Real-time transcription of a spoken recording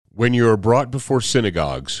When you are brought before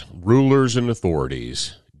synagogues, rulers, and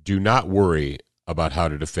authorities, do not worry about how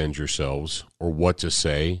to defend yourselves or what to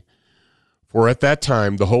say, for at that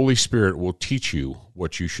time the Holy Spirit will teach you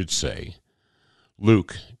what you should say.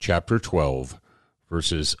 Luke chapter 12,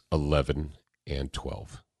 verses 11 and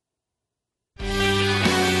 12.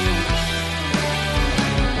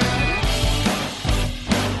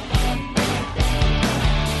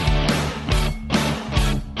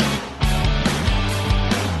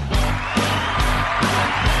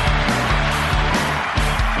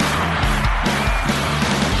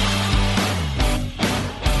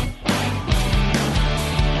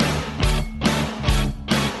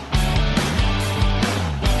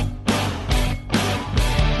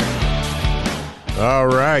 All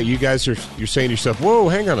right, you guys you're saying to yourself, whoa,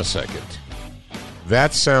 hang on a second.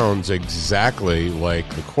 That sounds exactly like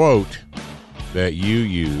the quote that you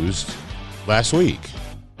used last week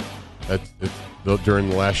during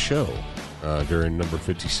the last show, during number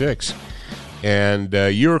 56. And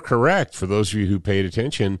you're correct. For those of you who paid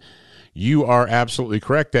attention, you are absolutely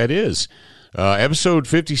correct. That is. Episode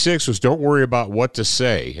 56 was Don't Worry About What to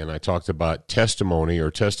Say. And I talked about testimony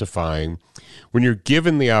or testifying when you're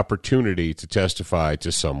given the opportunity to testify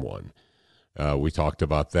to someone. We talked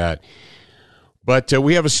about that. But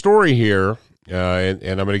we have a story here, and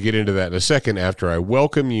I'm going to get into that in a second after I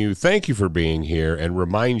welcome you. Thank you for being here and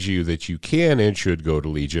remind you that you can and should go to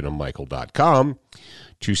legionofmichael.com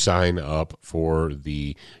to sign up for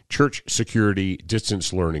the Church Security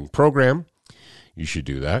Distance Learning Program. You should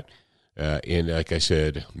do that. And like I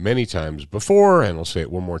said many times before, and I'll say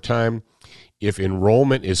it one more time, if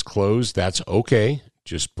enrollment is closed, that's okay.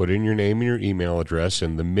 Just put in your name and your email address,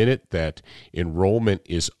 and the minute that enrollment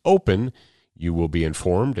is open, you will be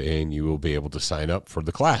informed and you will be able to sign up for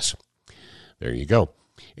the class. There you go.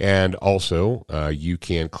 And also, you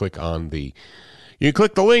can click the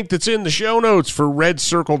link that's in the show notes for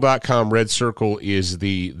redcircle.com. Red Circle is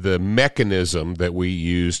the mechanism that we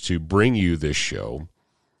use to bring you this show.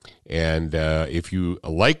 And if you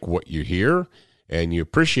like what you hear and you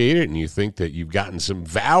appreciate it and you think that you've gotten some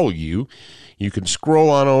value, you can scroll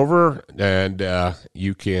on over and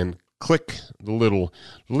you can click the little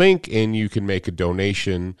link and you can make a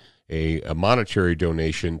donation, a monetary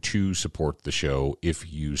donation to support the show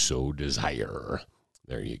if you so desire.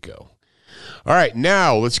 There you go. All right,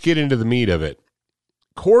 now let's get into the meat of it.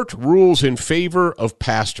 Court rules in favor of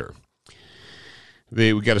pastor.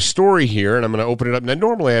 We got a story here, and I'm going to open it up. Now,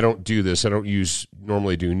 normally I don't do this. I don't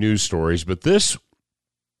normally do news stories, but this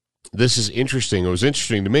is interesting. It was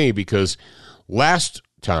interesting to me because last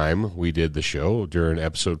time we did the show during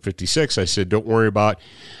episode 56, I said, I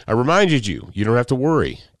reminded you don't have to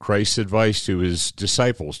worry. Christ's advice to his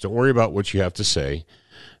disciples, don't worry about what you have to say.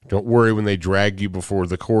 Don't worry when they drag you before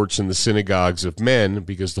the courts and the synagogues of men,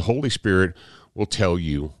 because the Holy Spirit will tell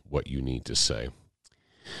you what you need to say.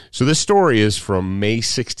 So this story is from May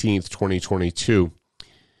 16th, 2022,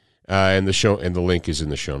 and the link is in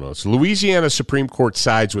the show notes. Louisiana Supreme Court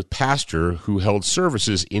sides with pastor who held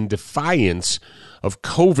services in defiance of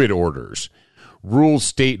COVID orders. Rules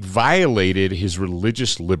state violated his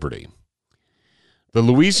religious liberty. The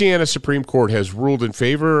Louisiana Supreme Court has ruled in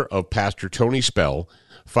favor of Pastor Tony Spell,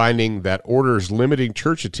 finding that orders limiting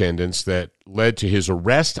church attendance that led to his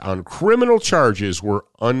arrest on criminal charges were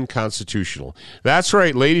unconstitutional. That's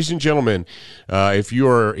right, ladies and gentlemen, if you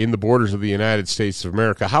are in the borders of the United States of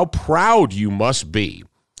America, how proud you must be.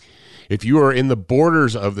 If you are in the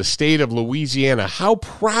borders of the state of Louisiana, how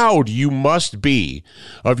proud you must be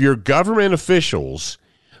of your government officials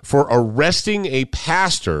for arresting a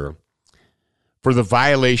pastor for the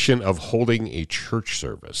violation of holding a church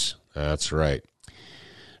service. That's right.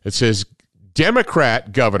 It says,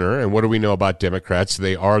 Democrat governor, and what do we know about Democrats?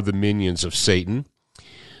 They are the minions of Satan.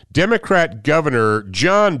 Democrat Governor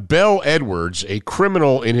John Bel Edwards, a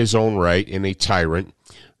criminal in his own right and a tyrant.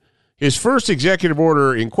 His first executive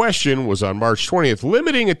order in question was on March 20th,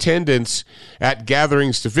 limiting attendance at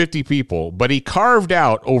gatherings to 50 people, but he carved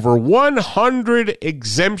out over 100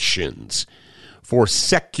 exemptions for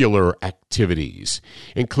secular activities,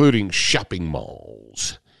 including shopping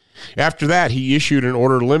malls. After that, he issued an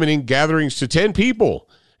order limiting gatherings to 10 people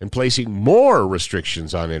and placing more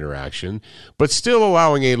restrictions on interaction, but still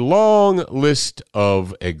allowing a long list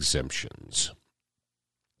of exemptions.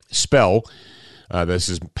 Spell, this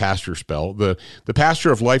is Pastor Spell, the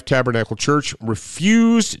pastor of Life Tabernacle Church,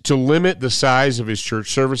 refused to limit the size of his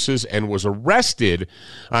church services and was arrested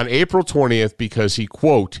on April 20th because he,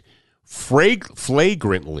 quote,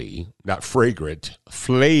 flagrantly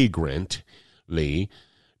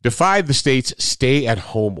defied the state's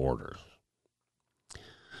stay-at-home order.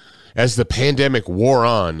 As the pandemic wore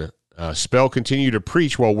on, Spell continued to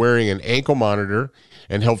preach while wearing an ankle monitor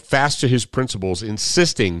and held fast to his principles,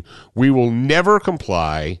 insisting, "We will never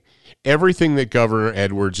comply. Everything that Governor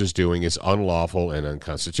Edwards is doing is unlawful and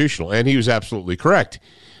unconstitutional." And he was absolutely correct.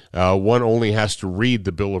 One only has to read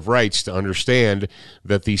the Bill of Rights to understand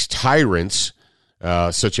that these tyrants,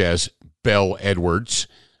 such as Bell Edwards,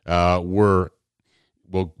 were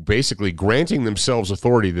basically granting themselves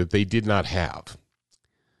authority that they did not have.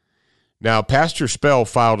 Now, Pastor Spell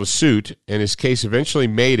filed a suit, and his case eventually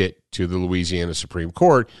made it to the Louisiana Supreme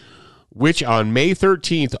Court, which on May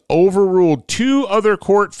 13th overruled 2 other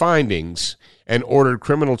court findings and ordered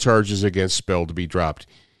criminal charges against Spell to be dropped.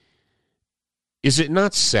 Is it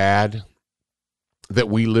not sad that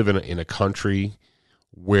we live in a country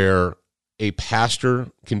where a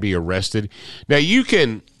pastor can be arrested? Now, you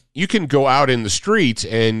can go out in the streets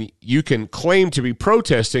and you can claim to be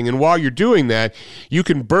protesting, and while you're doing that, you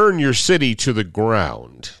can burn your city to the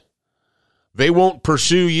ground. They won't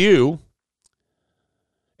pursue you.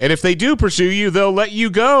 And if they do pursue you, they'll let you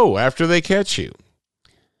go after they catch you.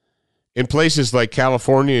 In places like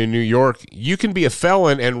California and New York, you can be a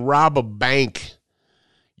felon and rob a bank.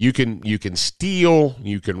 You can steal,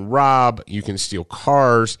 you can rob, you can steal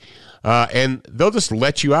cars, and they'll just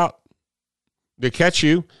let you out. They catch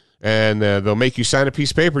you, and they'll make you sign a piece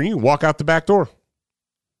of paper, and you can walk out the back door.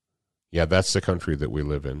 Yeah, that's the country that we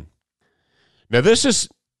live in. Now, this is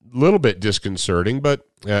a little bit disconcerting, but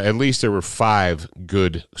at least there were 5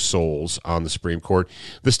 good souls on the Supreme Court.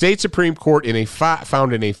 The state Supreme Court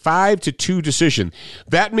found in a 5-2 decision.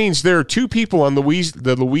 That means there are 2 people on the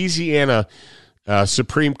Louisiana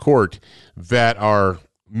Supreme Court that are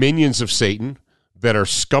minions of Satan, that are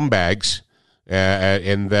scumbags,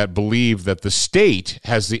 and that believe that the state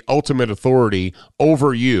has the ultimate authority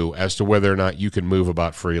over you as to whether or not you can move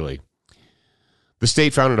about freely. The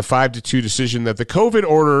state found in a 5-2 decision that the COVID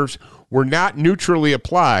orders were not neutrally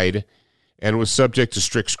applied and was subject to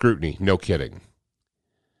strict scrutiny. No kidding.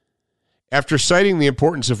 After citing the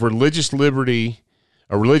importance of religious liberty,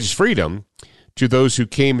 religious freedom, to those who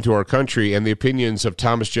came to our country and the opinions of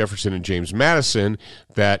Thomas Jefferson and James Madison,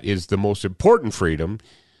 that is the most important freedom,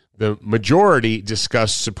 the majority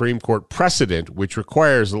discussed Supreme Court precedent, which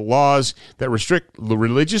requires laws that restrict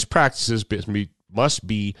religious practices must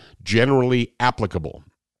be generally applicable.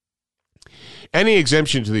 Any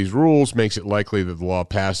exemption to these rules makes it likely that the law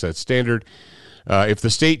passed that standard. If the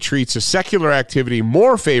state treats a secular activity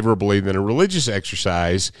more favorably than a religious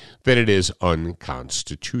exercise, then it is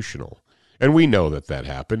unconstitutional. And we know that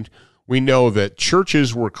happened. We know that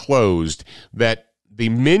churches were closed, that the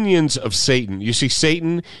minions of Satan, you see,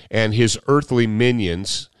 Satan and his earthly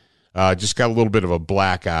minions just got a little bit of a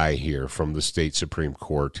black eye here from the state Supreme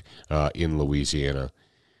Court in Louisiana.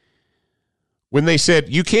 When they said,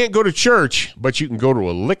 you can't go to church, but you can go to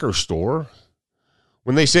a liquor store.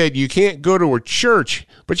 When they said, you can't go to a church,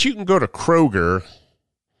 but you can go to Kroger.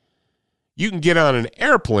 You can get on an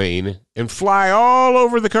airplane and fly all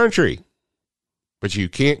over the country, but you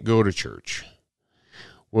can't go to church.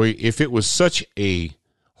 Well, if it was such a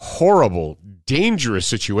horrible, dangerous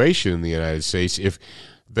situation in the United States, if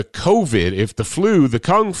the COVID, if the flu, the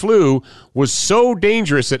Kung flu, was so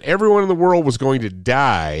dangerous that everyone in the world was going to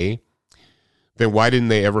die, then why didn't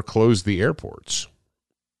they ever close the airports?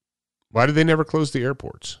 Why did they never close the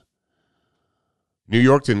airports? New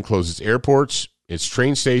York didn't close its airports, its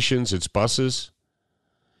train stations, its buses.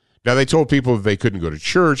 Now, they told people that they couldn't go to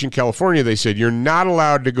church. In California, they said, you're not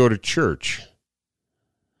allowed to go to church.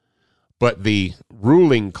 But the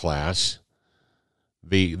ruling class,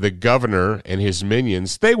 the governor and his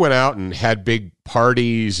minions, they went out and had big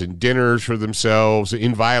parties and dinners for themselves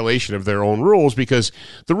in violation of their own rules, because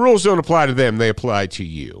the rules don't apply to them, they apply to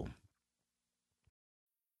you.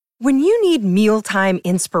 When you need mealtime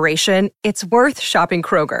inspiration, it's worth shopping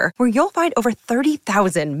Kroger, where you'll find over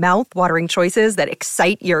 30,000 mouth-watering choices that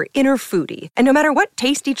excite your inner foodie. And no matter what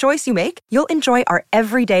tasty choice you make, you'll enjoy our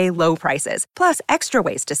everyday low prices, plus extra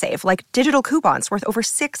ways to save, like digital coupons worth over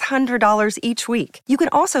 $600 each week. You can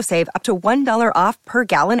also save up to $1 off per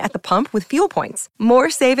gallon at the pump with fuel points.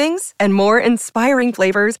 More savings and more inspiring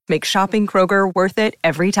flavors make shopping Kroger worth it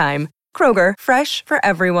every time. Kroger, fresh for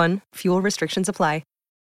everyone. Fuel restrictions apply.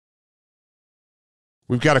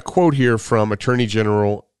 We've got a quote here from Attorney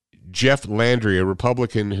General Jeff Landry, a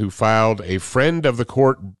Republican who filed a friend of the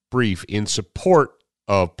court brief in support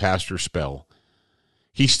of Pastor Spell.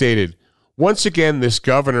 He stated, once again, this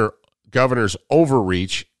governor's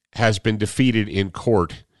overreach has been defeated in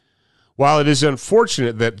court. While it is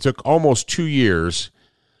unfortunate that it took almost 2 years,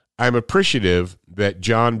 I'm appreciative that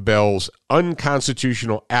John Bell's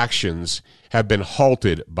unconstitutional actions have been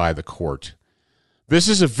halted by the court. This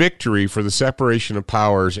is a victory for the separation of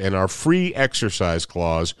powers and our free exercise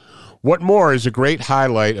clause. What more is a great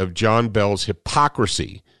highlight of John Bell's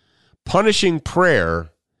hypocrisy, punishing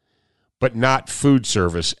prayer but not food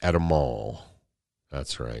service at a mall.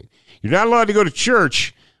 That's right. You're not allowed to go to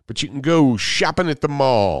church, but you can go shopping at the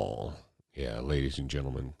mall. Yeah, ladies and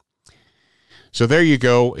gentlemen. So there you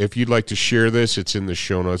go. If you'd like to share this, it's in the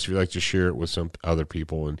show notes. If you'd like to share it with some other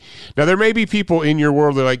people. And now there may be people in your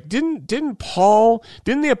world that are like, didn't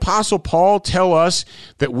the Apostle Paul tell us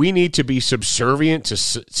that we need to be subservient to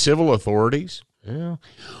civil authorities? Yeah.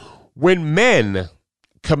 When men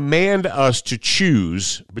command us to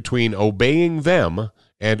choose between obeying them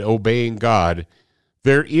and obeying God,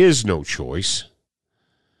 there is no choice.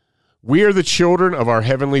 We are the children of our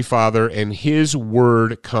Heavenly Father, and His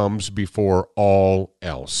word comes before all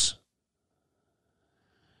else.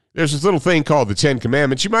 There's this little thing called the Ten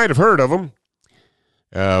Commandments. You might have heard of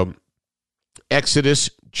them. Exodus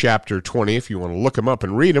chapter 20, if you want to look them up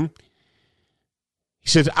and read them. He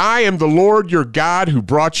says, I am the Lord your God who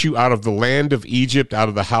brought you out of the land of Egypt, out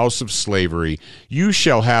of the house of slavery. You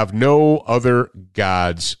shall have no other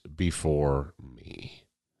gods before me.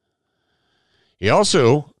 He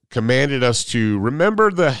also commanded us to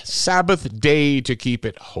remember the Sabbath day to keep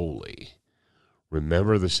it holy.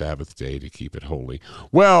 Remember the Sabbath day to keep it holy.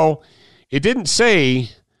 Well, it didn't say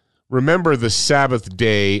remember the Sabbath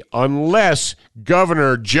day unless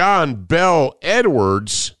Governor John Bell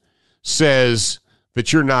Edwards says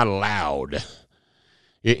that you're not allowed.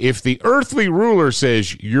 If the earthly ruler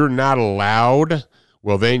says you're not allowed,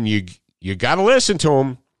 well, then you got to listen to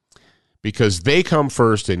them because they come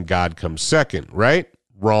first and God comes second, right?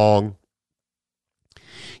 Wrong.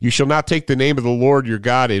 You shall not take the name of the Lord your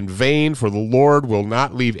God in vain, for the Lord will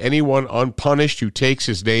not leave anyone unpunished who takes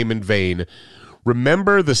his name in vain.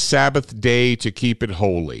 Remember the Sabbath day to keep it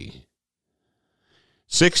holy.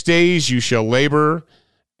 6 days you shall labor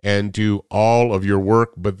and do all of your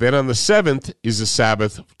work, but then on the seventh is the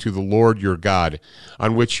Sabbath to the Lord your God,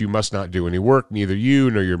 on which you must not do any work, neither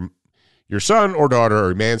you nor your son or daughter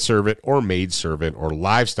or manservant or maidservant or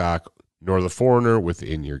livestock, nor the foreigner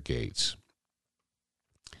within your gates.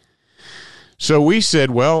 So we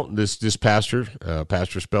said, well, this pastor,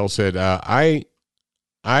 Pastor Spell said, I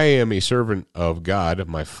am a servant of God,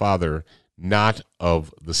 my Father, not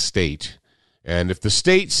of the state. And if the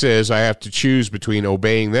state says I have to choose between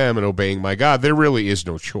obeying them and obeying my God, there really is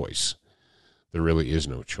no choice. There really is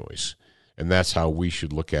no choice. And that's how we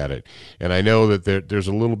should look at it. And I know that there's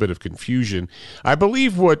a little bit of confusion. I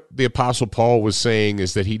believe what the Apostle Paul was saying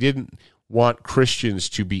is that he didn't want Christians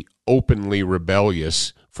to be openly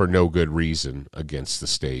rebellious for no good reason against the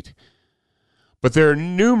state. But there are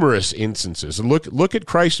numerous instances. And look at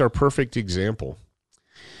Christ, our perfect example.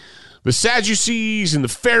 The Sadducees and the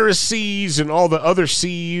Pharisees and all the other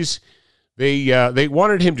C's, they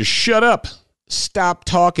wanted him to shut up, stop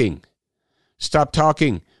talking,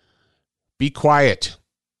 be quiet,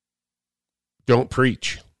 don't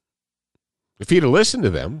preach. If he'd have listened to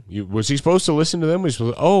them, was he supposed to listen to them? Was he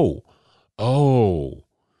supposed to,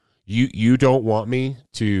 you don't want me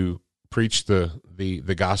to preach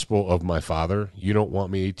the gospel of my Father? You don't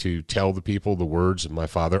want me to tell the people the words of my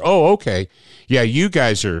Father? Oh, okay. Yeah, you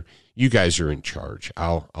guys are in charge.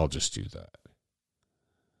 I'll just do that.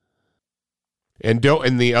 And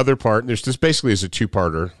the other part, this basically is a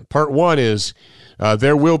two-parter. Part one is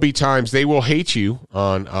there will be times they will hate you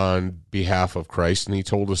on behalf of Christ, and he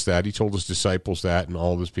told us that. He told his disciples that and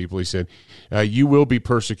all of his people. He said, you will be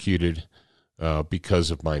persecuted because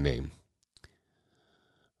of my name.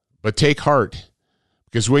 But take heart,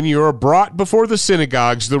 because when you are brought before the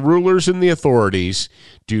synagogues, the rulers and the authorities,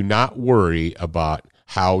 do not worry about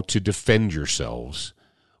how to defend yourselves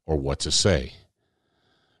or what to say.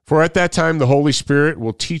 For at that time, the Holy Spirit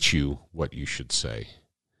will teach you what you should say.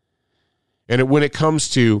 And when it comes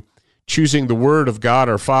to choosing the word of God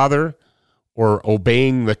our Father or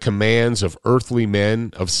obeying the commands of earthly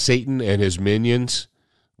men, of Satan and his minions,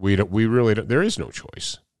 we really don't. There is no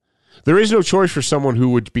choice. There is no choice for someone who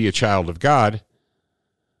would be a child of God.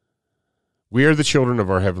 We are the children of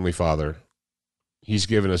our Heavenly Father. He's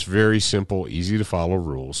given us very simple, easy to follow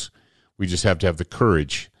rules. We just have to have the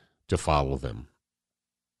courage to follow them.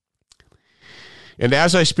 And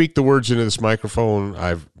as I speak the words into this microphone,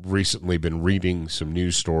 I've recently been reading some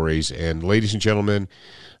news stories. And ladies and gentlemen,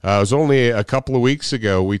 it was only a couple of weeks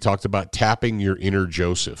ago we talked about tapping your inner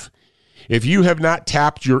Joseph. If you have not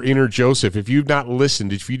tapped your inner Joseph, if you've not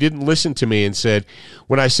listened, if you didn't listen to me and said,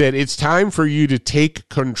 when I said it's time for you to take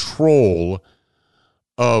control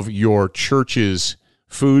of your church's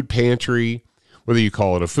food pantry, whether you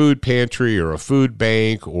call it a food pantry or a food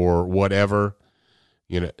bank or whatever,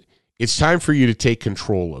 it's time for you to take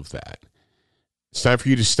control of that. It's time for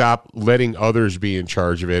you to stop letting others be in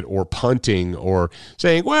charge of it, or punting, or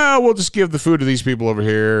saying, well, we'll just give the food to these people over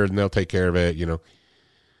here and they'll take care of it.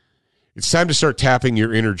 It's time to start tapping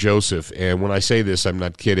your inner Joseph. And when I say this, I'm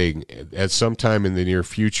not kidding. At some time in the near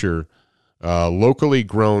future, locally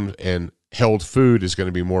grown and held food is going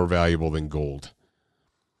to be more valuable than gold.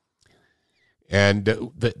 And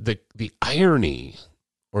the irony,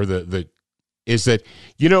 or the is that,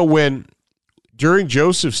 when during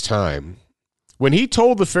Joseph's time, when he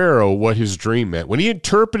told the Pharaoh what his dream meant, when he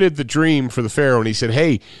interpreted the dream for the Pharaoh, and he said,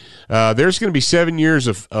 hey, there's going to be 7 years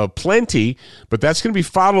of plenty, but that's going to be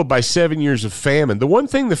followed by 7 years of famine. The one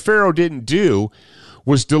thing the Pharaoh didn't do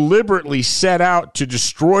was deliberately set out to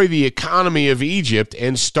destroy the economy of Egypt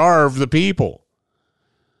and starve the people.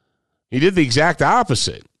 He did the exact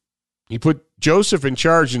opposite. He put Joseph in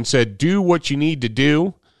charge and said, do what you need to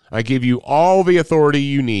do. I give you all the authority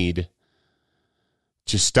you need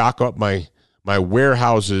to stock up my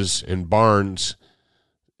warehouses and barns.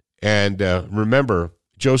 And remember,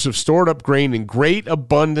 Joseph stored up grain in great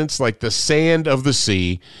abundance like the sand of the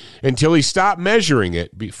sea until he stopped measuring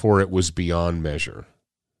it before it was beyond measure.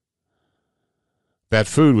 That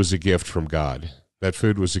food was a gift from God. That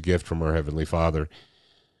food was a gift from our Heavenly Father.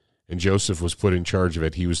 And Joseph was put in charge of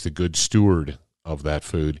it. He was the good steward of that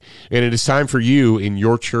food. And it is time for you in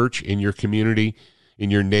your church, in your community, in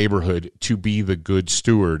your neighborhood, to be the good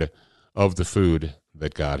steward of the food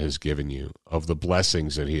that God has given you, of the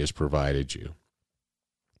blessings that he has provided you.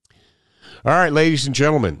 All right, ladies and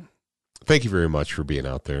gentlemen, thank you very much for being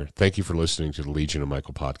out there. Thank you for listening to the Legion of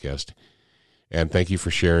Michael podcast. And thank you for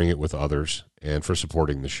sharing it with others and for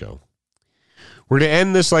supporting the show. We're going to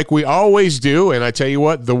end this like we always do, and I tell you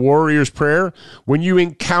what, the warrior's prayer, when you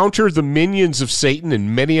encounter the minions of Satan,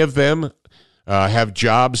 and many of them have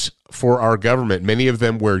jobs for our government, many of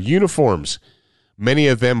them wear uniforms, many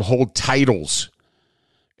of them hold titles,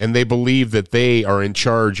 and they believe that they are in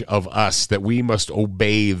charge of us, that we must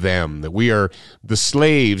obey them, that we are the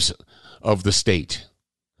slaves of the state.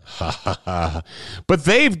 But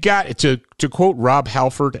they've got, to quote Rob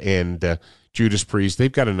Halford and Judas Priest,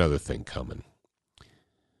 they've got another thing coming.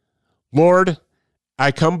 Lord,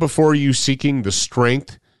 I come before you seeking the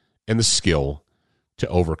strength and the skill to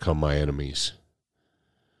overcome my enemies.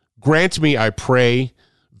 Grant me, I pray,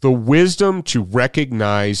 the wisdom to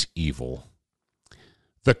recognize evil,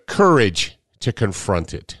 the courage to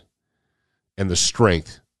confront it, and the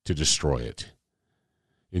strength to destroy it.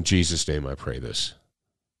 In Jesus' name I pray this.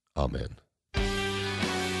 Amen.